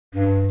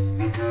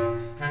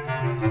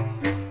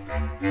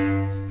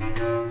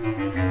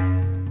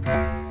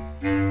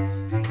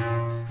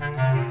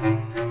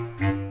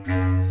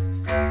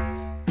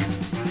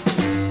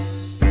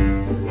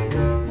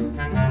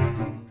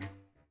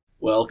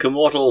Welcome,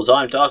 mortals,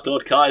 I'm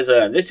Darklord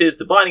Kaiser, and this is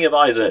the Binding of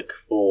Issac,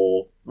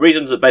 for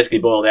reasons that basically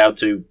boil down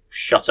to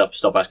shut up,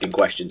 stop asking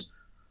questions.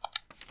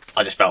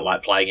 I just felt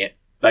like playing it,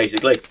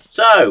 basically.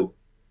 So,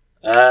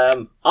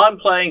 I'm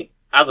playing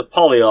as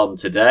Apollyon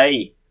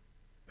today,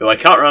 who I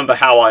can't remember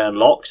how I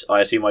unlocked.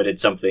 I assume I did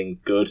something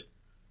good.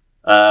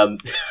 I'm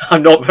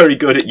not very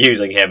good at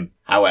using him,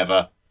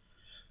 however.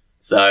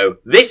 So,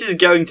 this is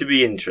going to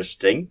be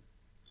interesting.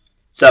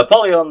 So,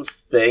 Apollyon's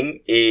thing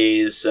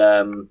is,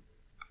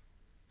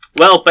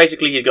 well,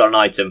 basically he's got an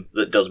item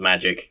that does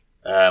magic.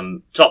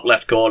 Top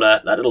left corner,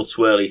 that little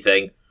swirly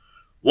thing.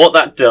 What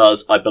that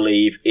does, I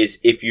believe, is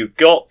if you're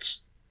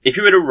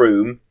in a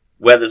room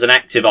where there's an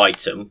active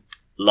item,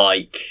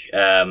 like,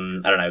 I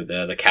don't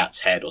know, the cat's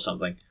head or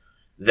something,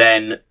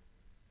 then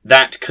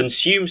that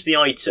consumes the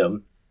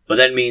item, but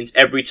then means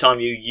every time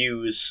you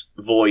use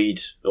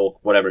Void, or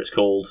whatever it's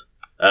called,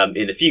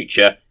 in the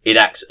future, it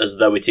acts as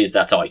though it is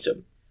that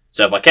item.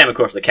 So if I came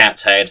across the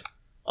cat's head,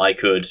 I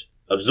could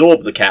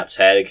absorb the cat's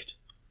head,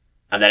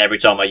 and then every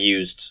time I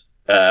used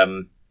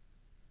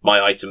my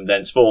item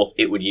thenceforth,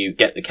 it would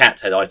get the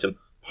cat's head item,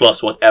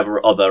 plus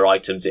whatever other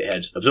items it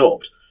had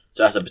absorbed.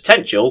 So it has a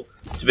potential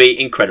to be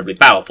incredibly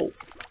powerful.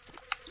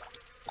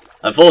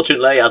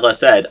 Unfortunately, as I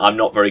said, I'm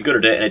not very good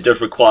at it, and it does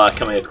require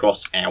coming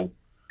across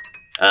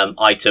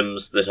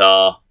items that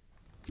are,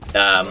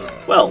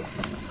 well,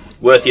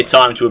 worth your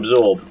time to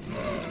absorb.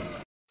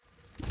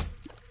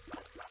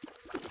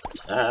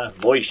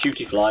 Void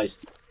shooty flies.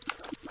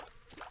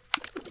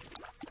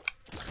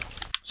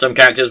 Some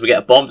characters we get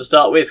a bomb to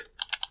start with.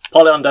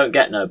 Apollyon don't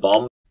get no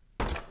bomb.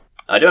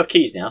 I do have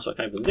keys now, so I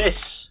can open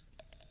this.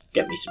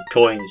 Get me some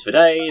coins for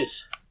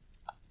days.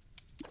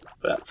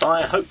 Put out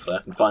fire. Hopefully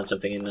I can find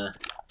something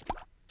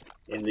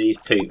in these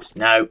poops.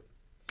 No.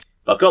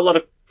 But I've got a lot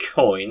of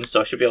coins, so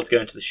I should be able to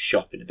go into the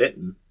shop in a bit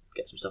and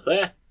get some stuff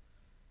there.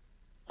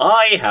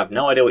 I have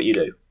no idea what you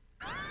do.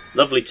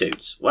 Lovely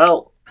toots.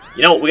 Well,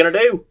 you know what we're going to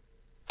do?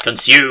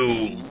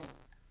 Consume!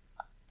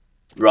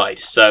 Right,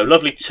 so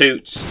Lovely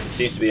Toots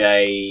seems to be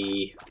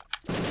a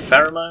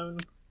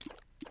pheromone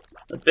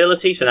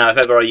ability, so now if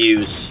ever I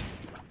use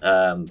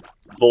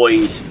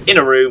Void in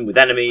a room with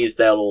enemies,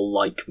 they'll all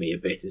like me a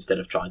bit instead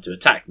of trying to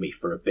attack me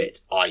for a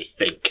bit, I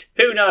think.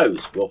 Who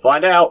knows? We'll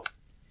find out.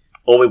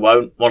 Or we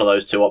won't. One of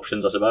those two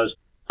options, I suppose.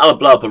 I'll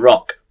blow up a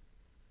rock.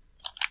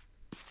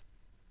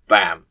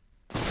 Bam.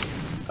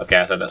 Okay,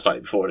 I said that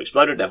slightly before it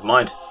exploded, never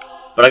mind.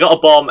 But I got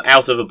a bomb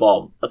out of a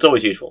bomb. That's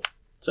always useful.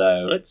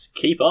 So let's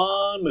keep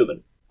on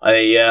moving.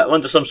 I'm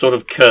under some sort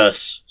of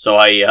curse, so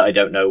I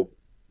don't know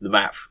the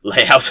map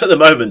layout at the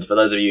moment. For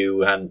those of you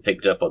who hadn't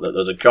picked up on that,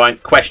 there's a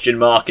giant question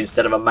mark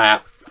instead of a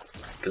map,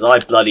 because I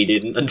bloody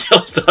didn't until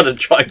I started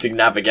trying to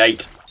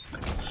navigate.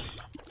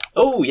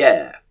 Oh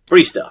yeah,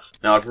 free stuff.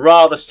 Now I'd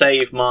rather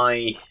save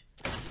my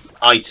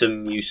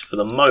item use for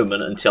the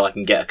moment until I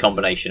can get a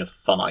combination of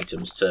fun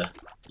items to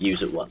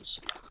use at once.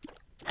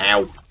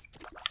 Ow.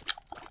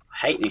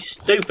 I hate these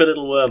stupid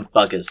little worm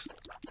buggers.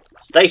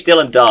 Stay still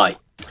and die.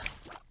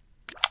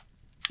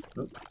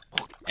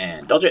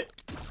 And dodge it.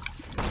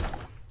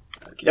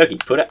 Okie dokie,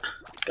 put it.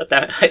 God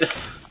damn it.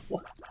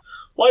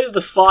 Why does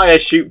the fire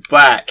shoot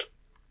back?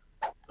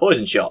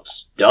 Poison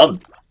shots. Done.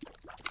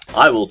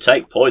 I will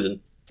take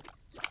poison.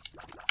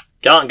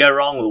 Can't go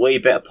wrong with a wee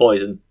bit of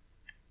poison.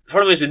 The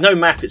problem is with no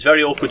map, it's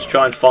very awkward to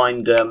try and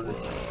find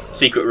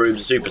secret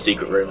rooms, super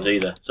secret rooms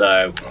either.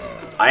 So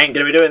I ain't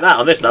going to be doing that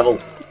on this level.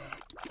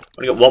 I've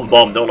only got one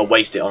bomb, don't want to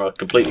waste it on a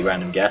completely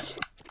random guess.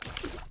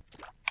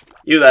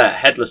 You there,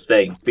 headless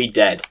thing, be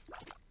dead.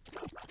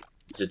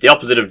 This is the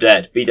opposite of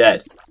dead, be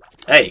dead.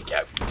 There you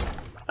go.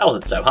 That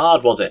wasn't so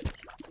hard, was it?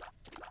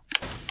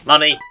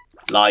 Money,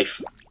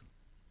 life,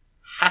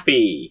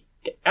 happy.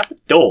 Get out the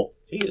door.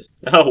 Jesus.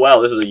 Oh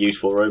well, this is a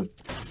useful room.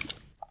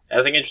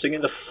 Anything interesting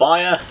in the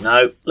fire?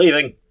 No,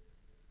 leaving.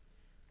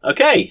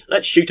 Okay,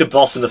 let's shoot a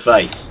boss in the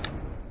face.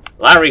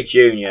 Larry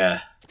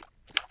Jr.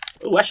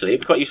 Oh, actually,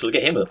 it'd be quite useful to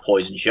get him with a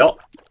poison shot.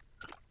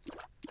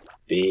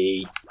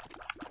 Be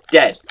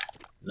dead.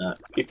 No,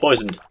 be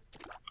poisoned.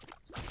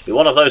 Be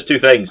one of those two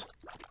things.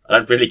 I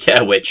don't really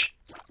care which.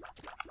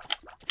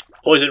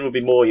 Poison would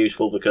be more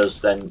useful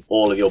because then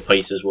all of your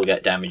pieces will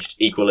get damaged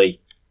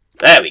equally.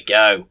 There we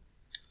go.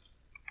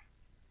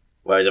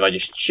 Whereas if I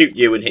just shoot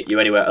you and hit you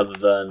anywhere other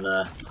than...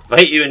 if I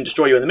hit you and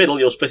destroy you in the middle,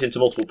 you'll split into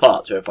multiple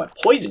parts. Where if I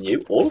poison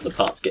you, all of the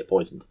parts get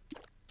poisoned.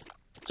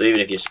 So even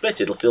if you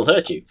split, it'll still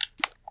hurt you.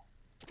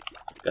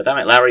 God damn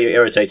it, Larry, you're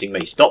irritating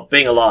me. Stop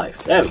being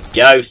alive. There we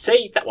go.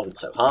 See? That wasn't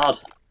so hard.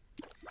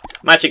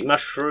 Magic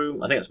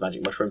mushroom, I think that's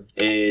magic mushroom,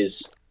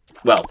 is...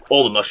 well,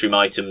 all the mushroom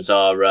items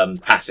are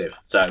passive,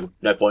 so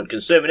no point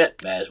consuming it.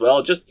 May as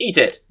well just eat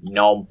it.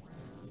 Nom.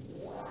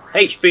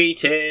 HP,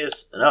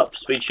 tears, and up,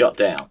 speed shot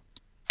down.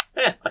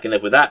 Yeah, I can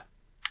live with that.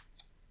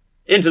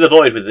 Into the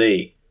void with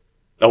thee.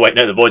 Oh wait,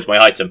 no, the void's my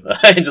item.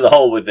 Into the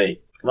hole with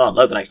thee. Come on,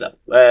 load the next level.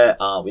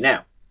 Where are we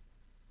now?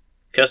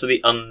 Curse of the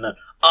unknown.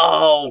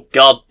 Oh,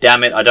 god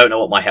damn it, I don't know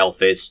what my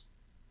health is.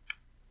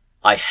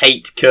 I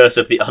hate Curse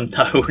of the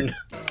Unknown.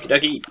 Okie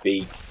dokie,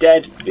 be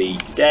dead, be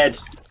dead.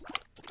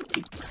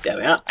 There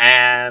we are.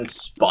 And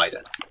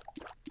spider.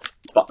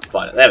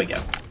 Spider. There we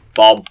go.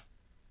 Bomb.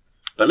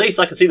 But at least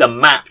I can see the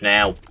map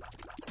now.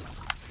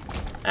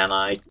 And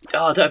I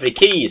don't have any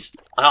keys.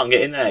 I can't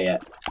get in there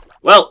yet.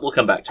 Well, we'll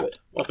come back to it.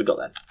 What have we got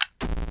then?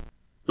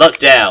 Luck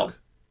down.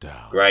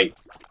 Great.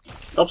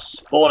 Stop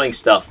spawning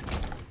stuff.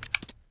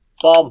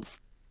 Bomb.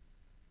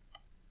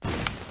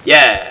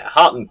 Yeah,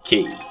 heart and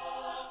key.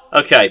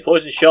 Okay,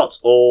 poison shots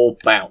or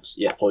bounce?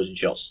 Yeah, poison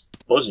shots.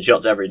 Poison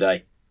shots every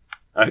day.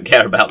 I don't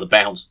care about the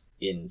bounce.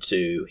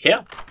 Into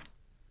here.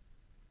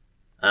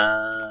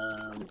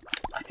 I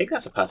think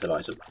that's a passive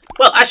item.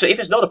 Well, actually, if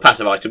it's not a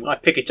passive item, when I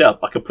pick it up,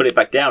 I can put it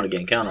back down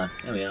again, can't I?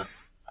 There we are.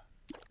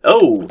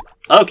 Oh,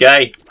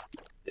 okay.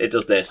 It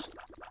does this.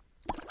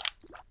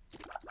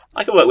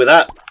 I can work with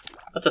that.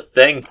 That's a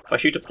thing. If I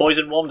shoot a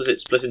poison one, does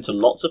it split into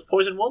lots of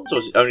poison ones, or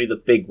is it only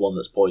the big one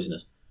that's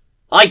poisonous?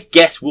 I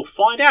guess we'll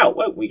find out,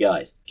 won't we,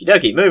 guys? Okie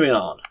dokie, moving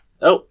on.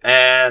 Oh,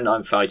 and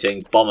I'm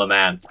fighting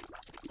Bomberman.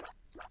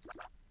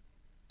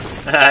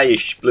 Ah, you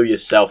blew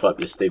yourself up,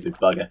 you stupid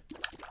bugger.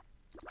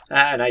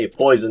 Ah, now you're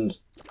poisoned.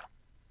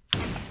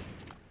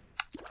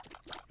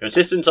 Your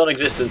insistence on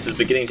existence is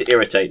beginning to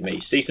irritate me.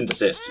 Cease and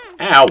desist.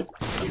 Ow!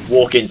 And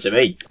walk into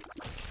me.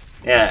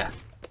 Yeah.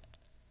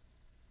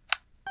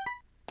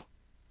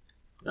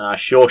 I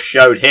sure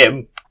showed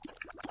him.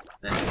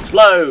 And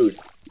explode!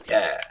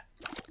 Yeah.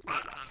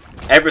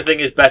 Everything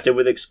is better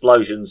with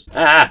explosions.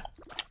 Ah!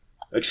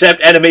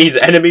 Except enemies.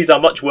 Enemies are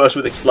much worse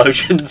with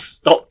explosions.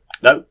 Stop.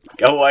 No.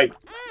 Go away.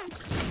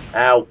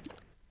 Ow.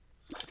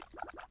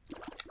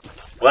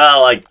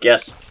 Well, I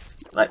guess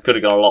that could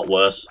have gone a lot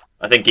worse.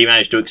 I think he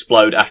managed to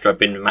explode after I've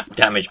been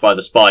damaged by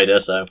the spider,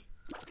 so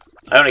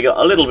I only got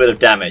a little bit of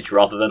damage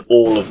rather than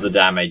all of the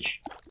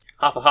damage.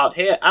 Half a heart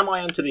here. Am I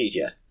onto these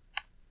yet?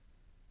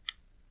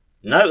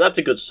 No, that's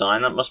a good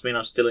sign. That must mean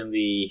I'm still in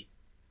the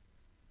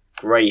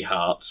grey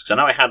hearts, because I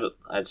know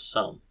I had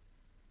some.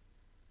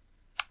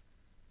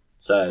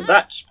 So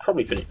that's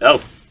probably finished.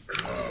 Oh,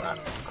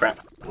 crap.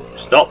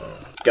 Stop.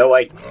 Go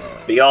away.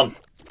 Be gone.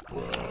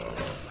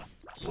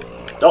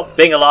 Stop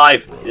being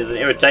alive. It is an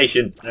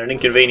irritation and an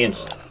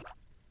inconvenience.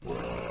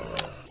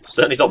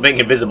 Certainly stop being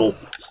invisible.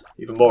 It's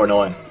even more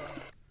annoying.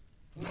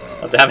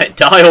 Oh, damn it.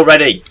 Die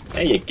already.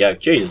 There you go.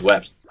 Jesus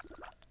wept.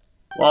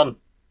 1,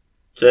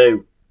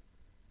 2.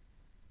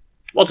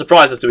 What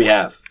surprises do we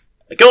have?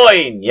 A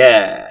coin!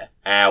 Yeah.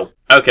 Ow.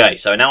 Okay,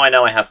 so now I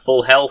know I have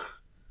full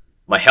health.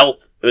 My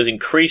health was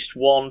increased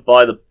 1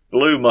 by the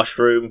blue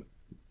mushroom.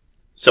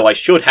 So I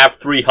should have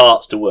 3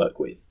 hearts to work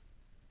with.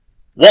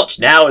 Watch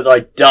now as I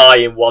die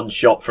in one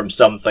shot from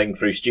something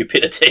through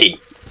stupidity.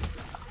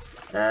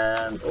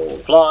 And all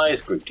the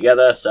flies grouped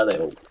together so they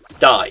all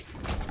die.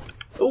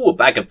 Ooh, a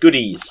bag of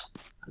goodies.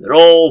 And they're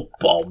all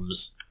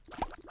bombs.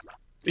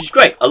 Which is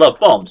great. I love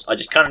bombs. I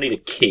just kind of need a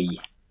key.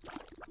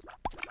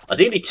 I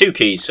do need 2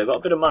 keys, so I've got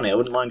a bit of money. I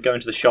wouldn't mind going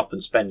to the shop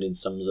and spending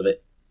some of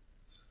it.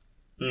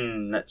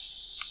 Let's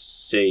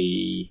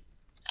see.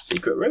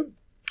 Secret room?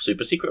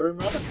 Super secret room,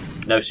 rather?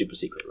 No super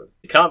secret room.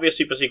 There can't be a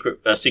super secret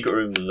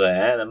room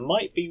there. There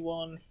might be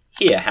one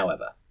here,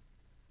 however.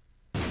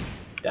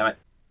 Damn it.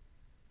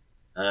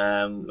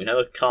 We know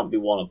there can't be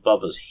one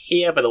above us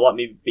here, but there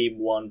might be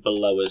one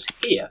below us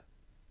here.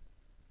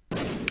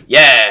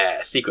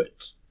 Yeah!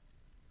 Secret.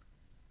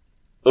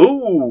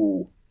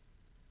 Ooh!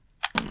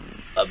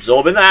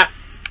 Absorbing that.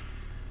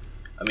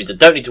 That means I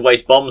don't need to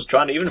waste bombs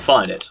trying to even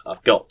find it.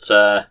 I've got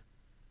the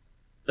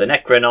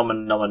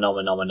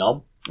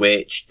Necronom,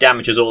 which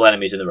damages all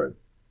enemies in the room.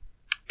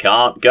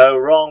 Can't go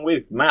wrong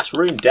with mass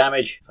room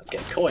damage. I'll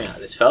get a coin out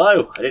of this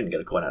fellow. I didn't get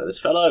a coin out of this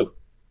fellow.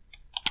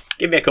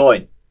 Give me a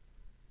coin.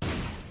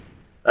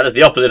 That is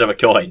the opposite of a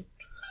coin.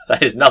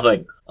 That is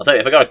nothing. I'll tell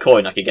you, if I got a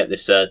coin, I could get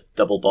this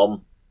double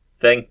bomb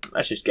thing.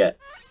 Let's just get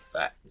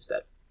that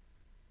instead.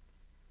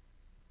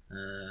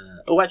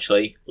 Oh,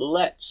 actually,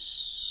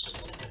 let's...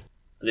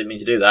 I didn't mean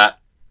to do that.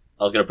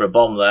 I was going to put a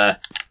bomb there.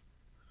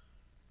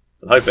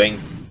 I'm hoping.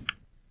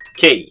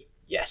 Key.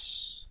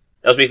 Yes.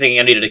 That was me thinking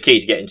I needed a key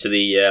to get into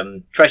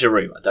the treasure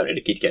room. I don't need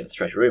a key to get into the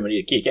treasure room. I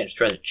need a key to get into the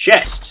treasure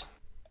chest.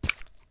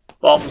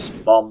 Bombs,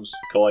 bombs,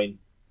 coin,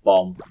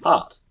 bomb,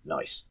 heart.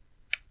 Nice.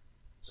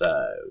 So,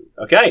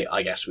 okay,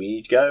 I guess we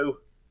need to go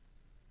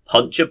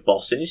punch a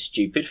boss in his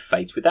stupid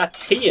face with our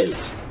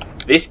tears.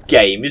 This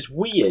game is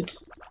weird.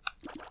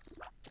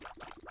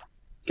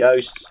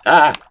 Ghost.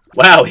 Ah!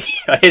 Wow,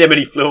 I hit him and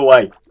he flew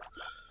away.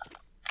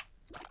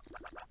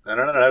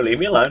 No, leave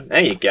me alone.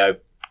 There you go.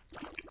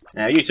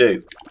 Now you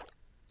two.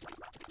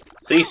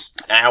 Cease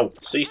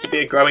to be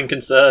a growing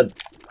concern.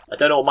 I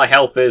don't know what my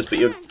health is, but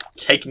you're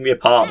taking me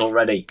apart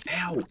already.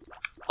 Ow!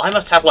 I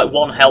must have like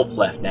 1 health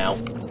left now.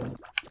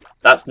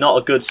 That's not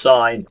a good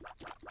sign.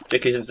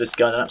 Because this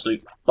guy's an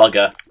absolute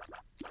bugger.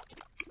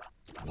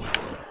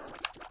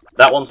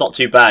 That one's not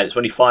too bad. It's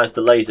when he fires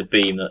the laser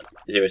beam that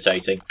is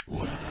irritating.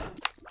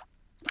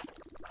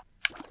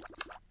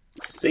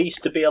 Cease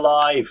to be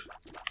alive.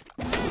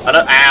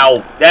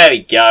 Ow! There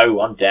we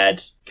go. I'm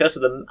dead. Curse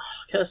of them.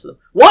 Curse of them.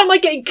 Why am I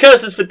getting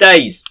curses for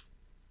days?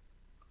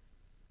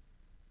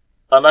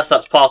 Unless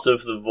that's part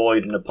of the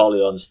Void and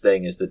Apollyon's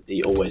thing, is that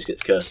he always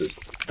gets curses.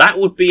 That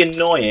would be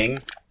annoying.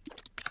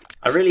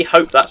 I really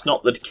hope that's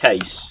not the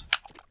case.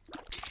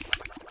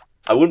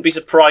 I wouldn't be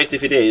surprised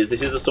if it is.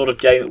 This is the sort of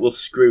game that will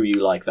screw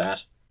you like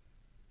that.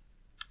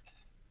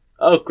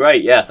 Oh,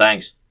 great. Yeah,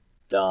 thanks.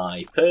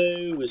 Die,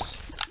 poos.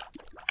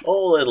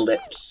 All little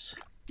lips.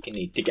 You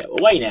need to go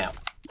away now.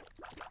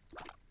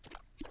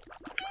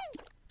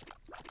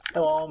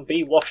 Come on,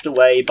 be washed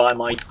away by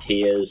my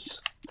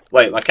tears.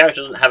 Wait, my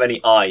character doesn't have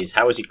any eyes.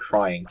 How is he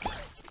crying?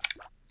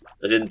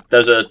 As in,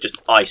 those are just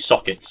eye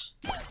sockets.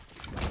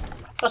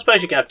 I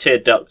suppose you can have tear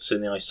ducts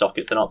in the eye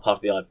sockets. They're not part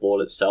of the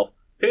eyeball itself.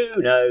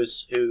 Who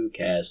knows? Who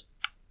cares?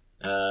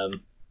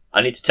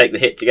 I need to take the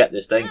hit to get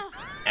this thing.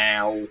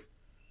 Ow.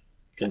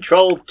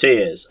 Controlled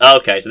tears.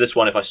 Okay, so this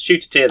one, if I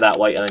shoot a tear that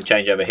way and then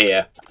change over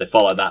here, they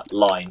follow that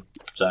line.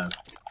 So,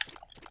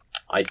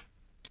 I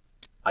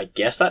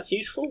guess that's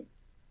useful.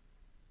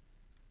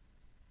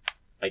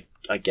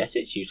 I guess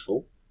it's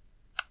useful.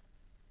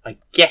 I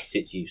guess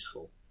it's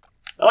useful.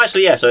 Oh,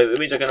 actually, yeah, so it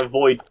means I can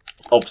avoid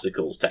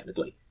obstacles,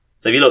 technically.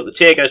 So if you look, the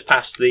tear goes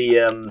past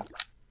the...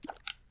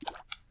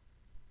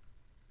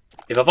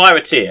 If I fire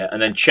a tear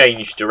and then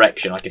change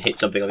direction, I can hit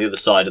something on the other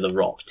side of the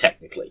rock,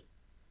 technically.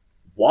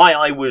 Why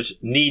I would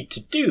need to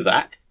do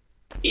that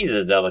is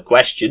another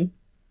question.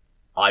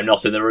 I'm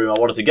not in the room I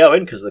wanted to go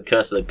in because of the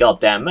curse of the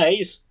goddamn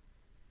maze.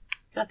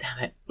 God damn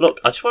it. Look,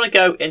 I just want to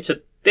go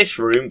into this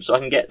room so I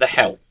can get the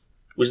health.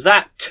 Was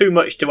that too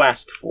much to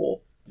ask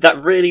for? Did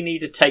that really need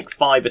to take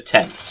 5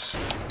 attempts?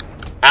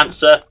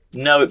 Answer,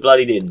 no it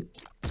bloody didn't.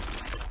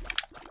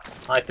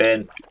 Hi,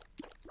 Pin.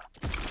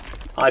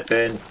 Hi,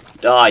 Pin.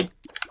 Die.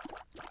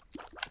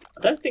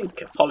 I don't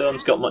think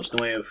Apollyon's got much in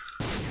the way of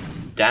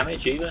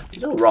damage either.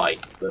 He's alright,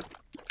 but...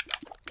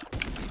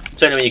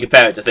 certainly when you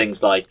compare it to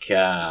things like,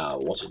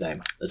 what's his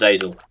name?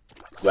 Azazel,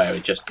 where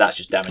that's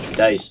just damage for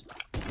days.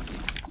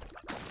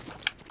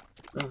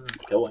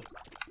 Go away.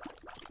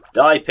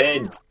 Die,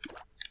 Pin!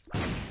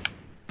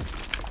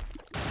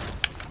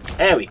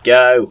 There we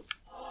go.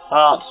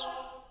 Heart.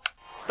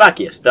 Back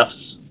your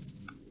stuffs.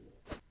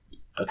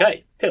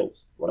 Okay,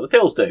 pills. What do the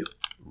pills do?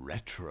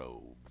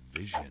 Retro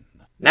vision.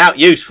 Now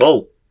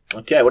useful.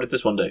 Okay, what did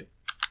this one do?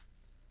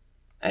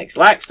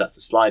 X-Lax, that's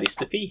the slidey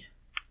slippy.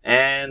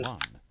 And... 1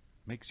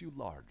 makes you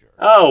larger.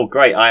 oh,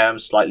 great, I am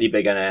slightly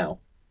bigger now.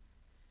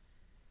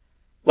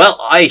 Well,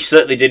 I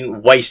certainly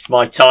didn't waste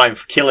my time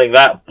for killing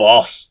that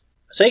boss.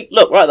 See,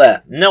 look, right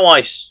there. No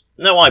ice,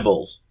 no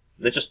eyeballs.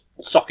 They're just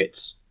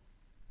sockets.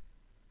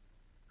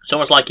 It's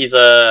almost like he's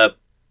a...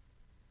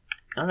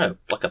 I don't know,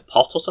 like a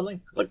pot or something?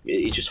 Like,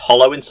 he's just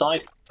hollow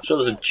inside? I'm sure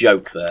there's a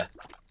joke there.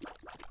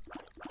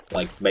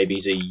 Like, maybe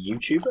he's a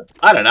YouTuber?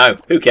 I don't know,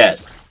 who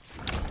cares?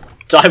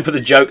 Time for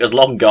the joke has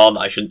long gone,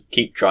 I shouldn't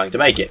keep trying to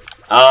make it.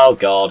 Oh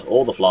god,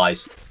 all the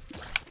flies.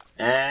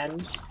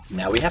 And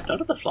now we have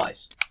none of the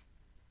flies.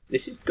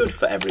 This is good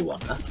for everyone.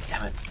 Oh,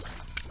 damn it.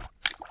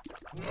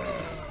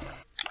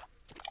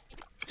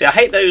 See, I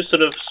hate those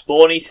sort of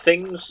spawny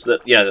things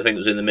that, you know, the thing that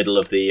was in the middle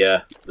of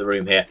the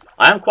room here.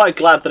 I am quite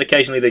glad that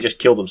occasionally they just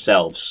kill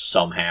themselves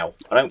somehow.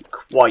 I don't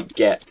quite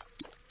get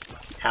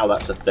how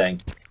that's a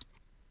thing.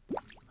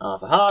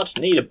 Half a heart,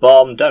 need a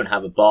bomb, don't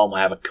have a bomb,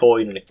 I have a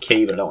coin and a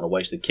key, but I don't want to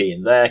waste the key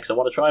in there because I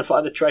want to try and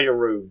find the treasure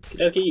room.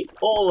 Okay,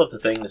 all of the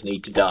things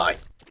need to die.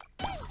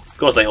 Of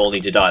course they all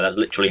need to die, that's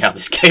literally how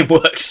this game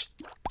works.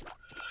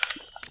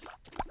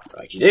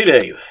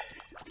 Righty-doo-doo.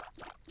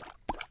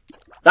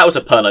 That was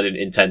a pun I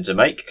didn't intend to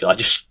make, I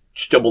just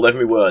stumbled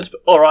over my words, but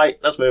alright,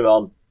 let's move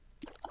on.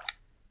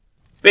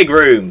 Big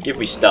room, give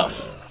me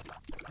stuff.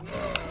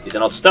 These are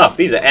not stuff,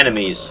 these are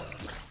enemies.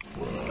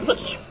 As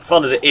much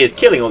fun as it is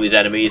killing all these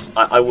enemies,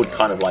 I would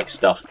kind of like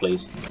stuff,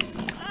 please.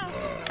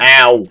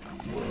 Ow!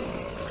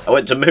 I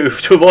went to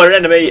move to avoid an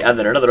enemy, and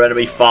then another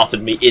enemy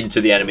farted me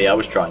into the enemy I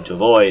was trying to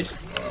avoid.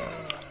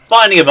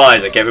 Binding of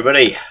Issac,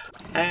 everybody!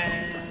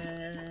 And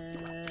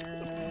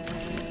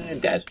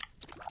dead.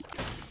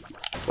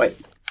 Wait,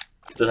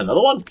 there's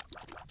another one?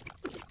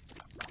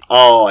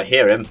 Oh, I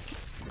hear him.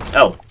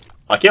 Oh,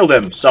 I killed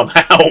him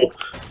somehow!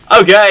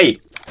 Okay!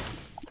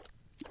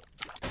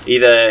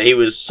 Either he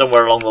was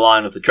somewhere along the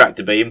line of the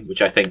tractor beam,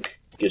 which I think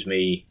gives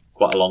me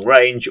quite a long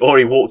range, or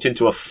he walked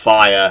into a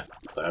fire.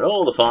 Where are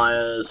all the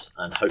fires?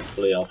 And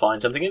hopefully I'll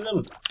find something in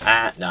them.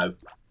 No.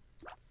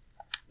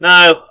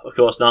 No, of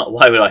course not.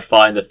 Why would I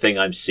find the thing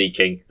I'm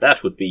seeking?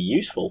 That would be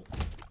useful.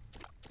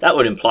 That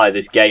would imply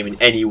this game in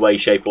any way,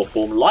 shape or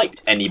form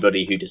liked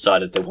anybody who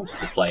decided they wanted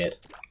to play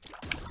it.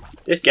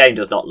 This game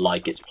does not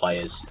like its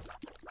players.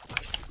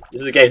 This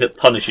is a game that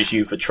punishes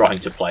you for trying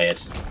to play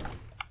it.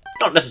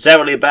 Not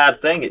necessarily a bad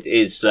thing. It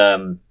is,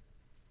 well,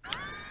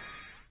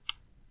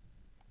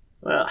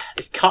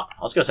 it's I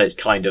was going to say it's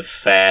kind of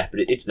fair,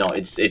 but it's not.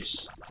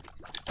 It's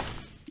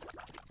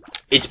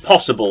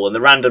possible, and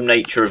the random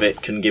nature of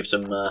it can give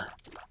some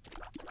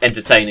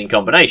entertaining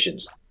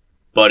combinations.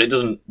 But it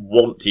doesn't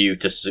want you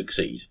to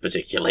succeed,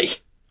 particularly.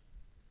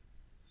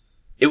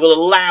 It will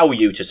allow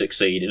you to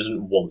succeed, it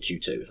doesn't want you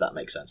to, if that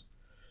makes sense.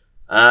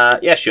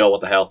 Yeah, sure,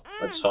 what the hell.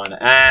 Let's find it.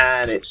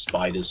 And it's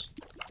spiders.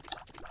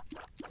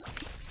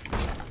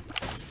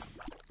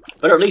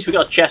 But at least we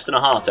got a chest and a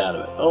heart out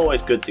of it.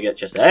 Always good to get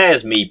chest.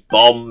 There's me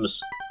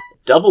bombs.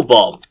 Double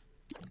bomb.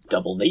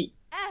 Double neat.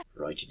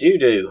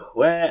 Righty-doo-doo.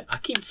 Where? I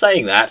keep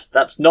saying that.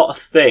 That's not a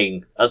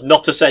thing. That's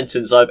not a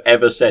sentence I've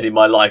ever said in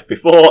my life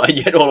before, and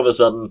yet all of a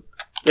sudden,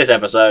 this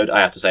episode,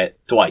 I have to say it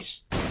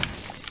twice.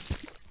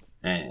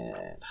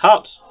 And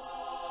heart.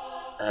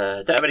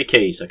 Don't have any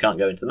keys, so I can't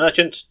go into the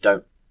merchant.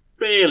 Don't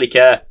really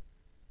care.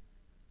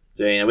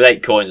 So, you know, with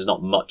 8 coins, there's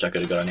not much I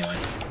could have got anyway.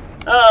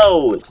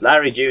 Oh, it's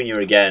Larry Jr.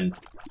 again.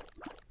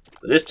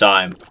 But this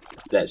time,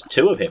 there's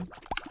 2 of him.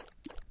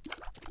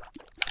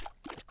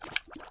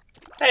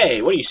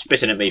 Hey, what are you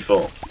spitting at me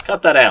for?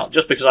 Cut that out,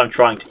 just because I'm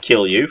trying to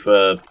kill you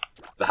for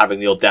having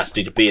the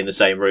audacity to be in the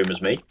same room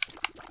as me.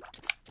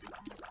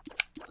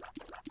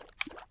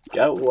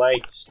 Go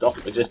away, stop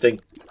existing.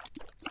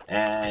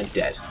 And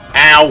dead.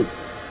 Ow!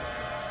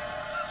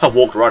 I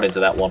walked right into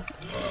that one.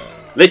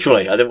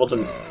 Literally, I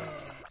wasn't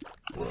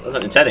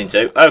intending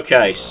to.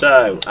 Okay,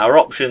 so our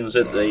options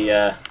at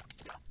the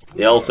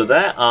altar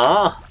there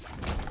are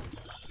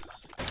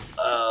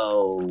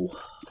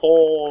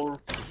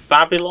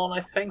Babylon,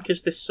 I think,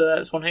 is this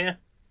one here.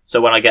 So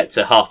when I get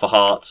to half a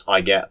heart, I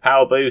get a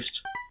power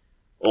boost,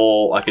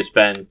 or I could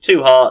spend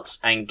 2 hearts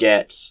and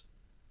get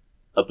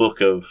a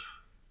book of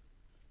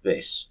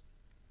this.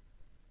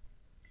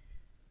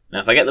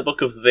 Now, if I get the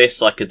book of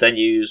this, I could then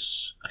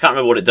use... I can't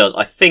remember what it does.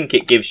 I think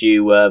it gives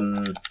you...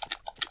 it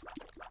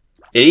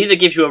either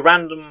gives you a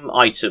random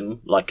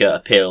item, like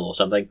a pill or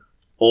something,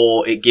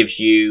 or it gives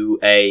you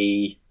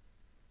a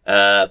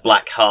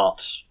black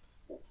heart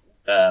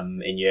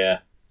in your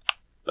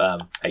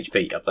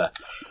HP up there.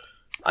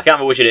 I can't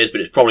remember which it is,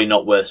 but it's probably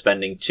not worth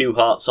spending 2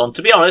 hearts on.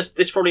 To be honest,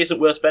 this probably isn't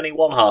worth spending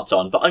 1 heart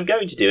on, but I'm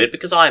going to do it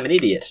because I'm an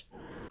idiot.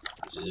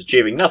 This is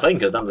achieving nothing,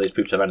 because none of these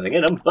poops have anything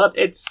in them, but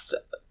it's...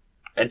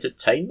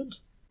 entertainment?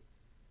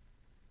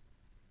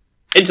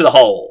 Into the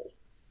hole!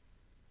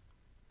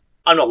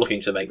 I'm not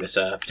looking to make this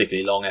a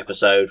particularly long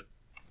episode,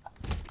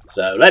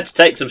 so let's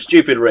take some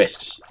stupid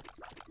risks.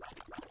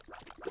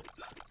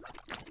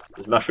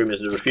 This mushroom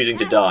is refusing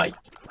to die.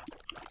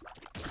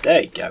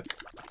 There you go.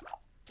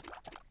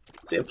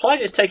 So it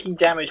implies it's taking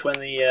damage when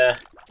the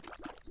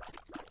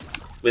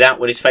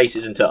when his face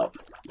isn't up.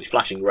 He's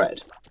flashing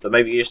red, but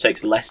maybe he just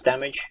takes less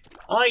damage.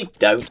 I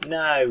don't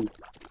know.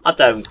 I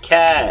don't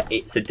care.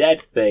 It's a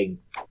dead thing.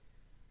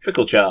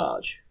 Trickle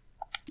charge.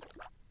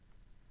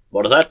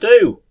 What does that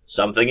do?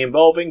 Something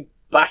involving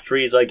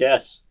batteries, I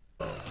guess.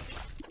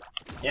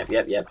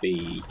 Yep.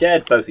 Be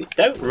dead. Both.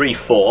 Don't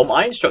reform.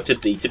 I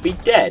instructed thee to be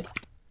dead.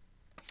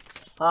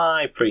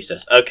 High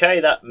Priestess. Okay,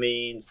 that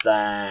means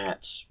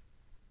that...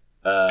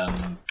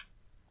 oh,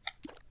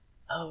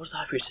 what does the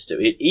High Priestess do?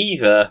 It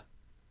either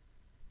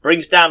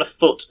brings down a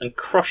foot and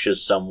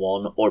crushes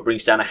someone, or it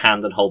brings down a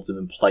hand and holds them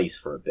in place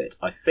for a bit.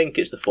 I think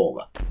it's the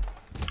former.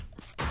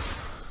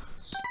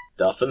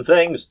 Stuff and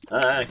things.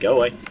 Ah, go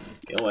away.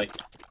 Go away.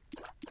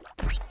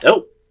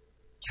 Oh!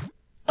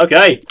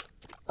 Okay.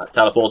 That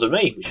teleported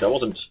me, which I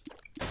wasn't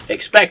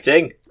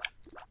expecting.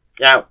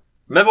 Now,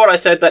 remember what I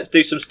said? Let's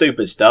do some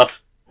stupid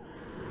stuff.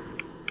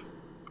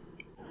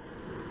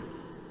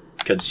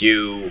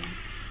 Consume.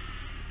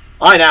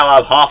 I now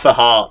have half a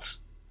heart.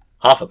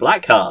 Half a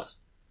black heart.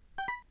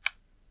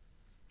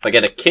 If I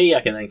get a key,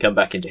 I can then come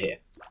back into here.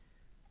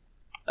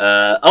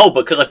 Oh,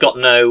 because I've got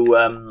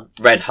no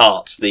red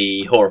hearts,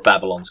 the Whore of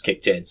Babylon's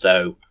kicked in,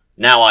 so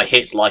now I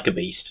hit like a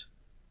beast.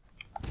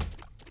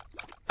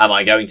 Am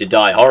I going to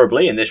die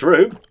horribly in this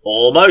room?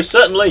 Almost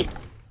certainly.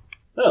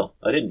 Well,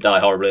 I didn't die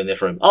horribly in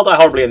this room. I'll die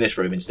horribly in this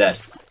room instead.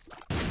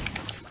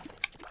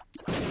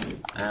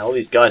 All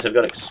these guys have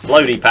got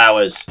explodey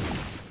powers.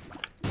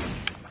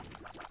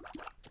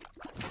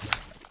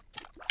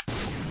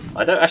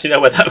 I don't actually know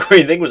where that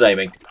green thing was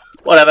aiming.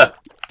 Whatever.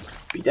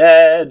 Be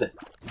dead.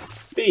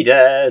 Be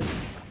dead.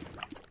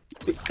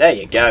 There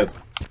you go.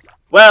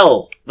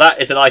 Well, that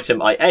is an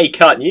item I A,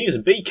 can't use,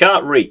 and B,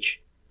 can't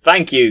reach.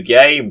 Thank you,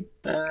 game.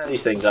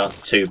 These things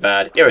aren't too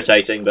bad.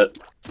 Irritating, but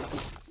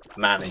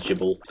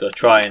manageable. Gotta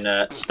try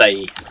and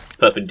stay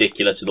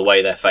perpendicular to the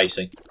way they're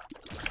facing.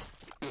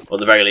 Or at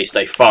the very least,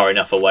 stay far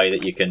enough away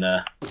that you can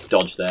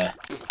dodge their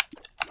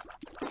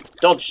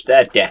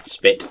death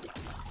spit.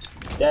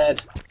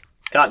 Dead.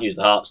 Can't use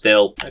the heart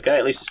still. Okay,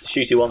 at least it's the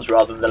shooty ones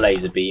rather than the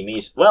laser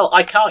beamies. Well,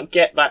 I can't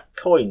get that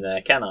coin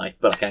there, can I?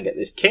 But I can get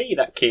this key.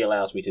 That key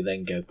allows me to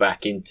then go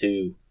back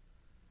into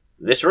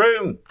this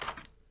room.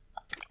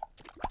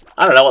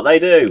 I don't know what they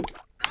do.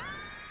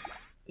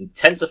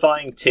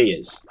 Intensifying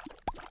tears.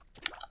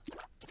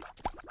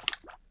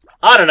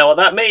 I don't know what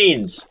that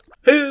means.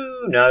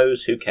 Who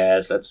knows? Who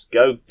cares? Let's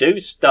go do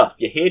stuff.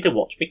 You're here to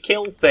watch me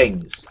kill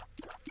things.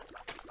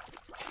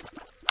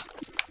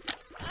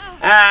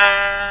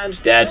 And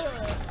dead.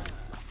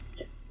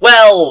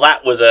 Well,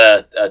 that was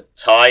a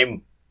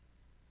time.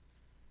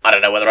 I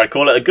don't know whether I'd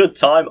call it a good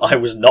time. I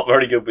was not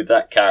very good with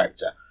that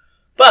character.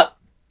 But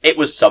it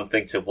was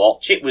something to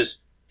watch. It was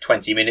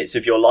 20 minutes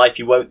of your life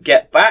you won't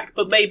get back,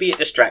 but maybe it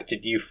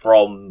distracted you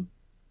from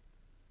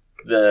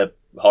the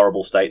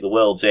horrible state the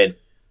world's in,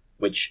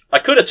 which I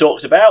could have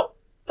talked about,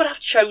 But I've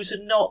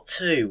chosen not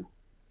to.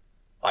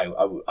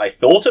 I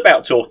thought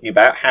about talking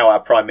about how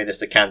our Prime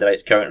Minister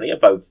candidates currently are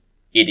both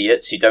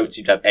idiots who don't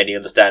seem to have any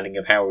understanding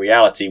of how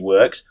reality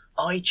works.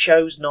 I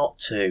chose not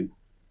to.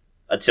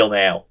 Until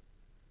now.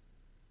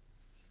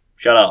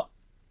 Shut up.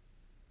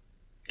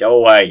 Go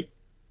away.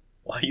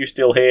 Why are you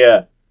still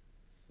here?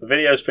 The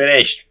video's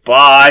finished.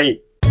 Bye!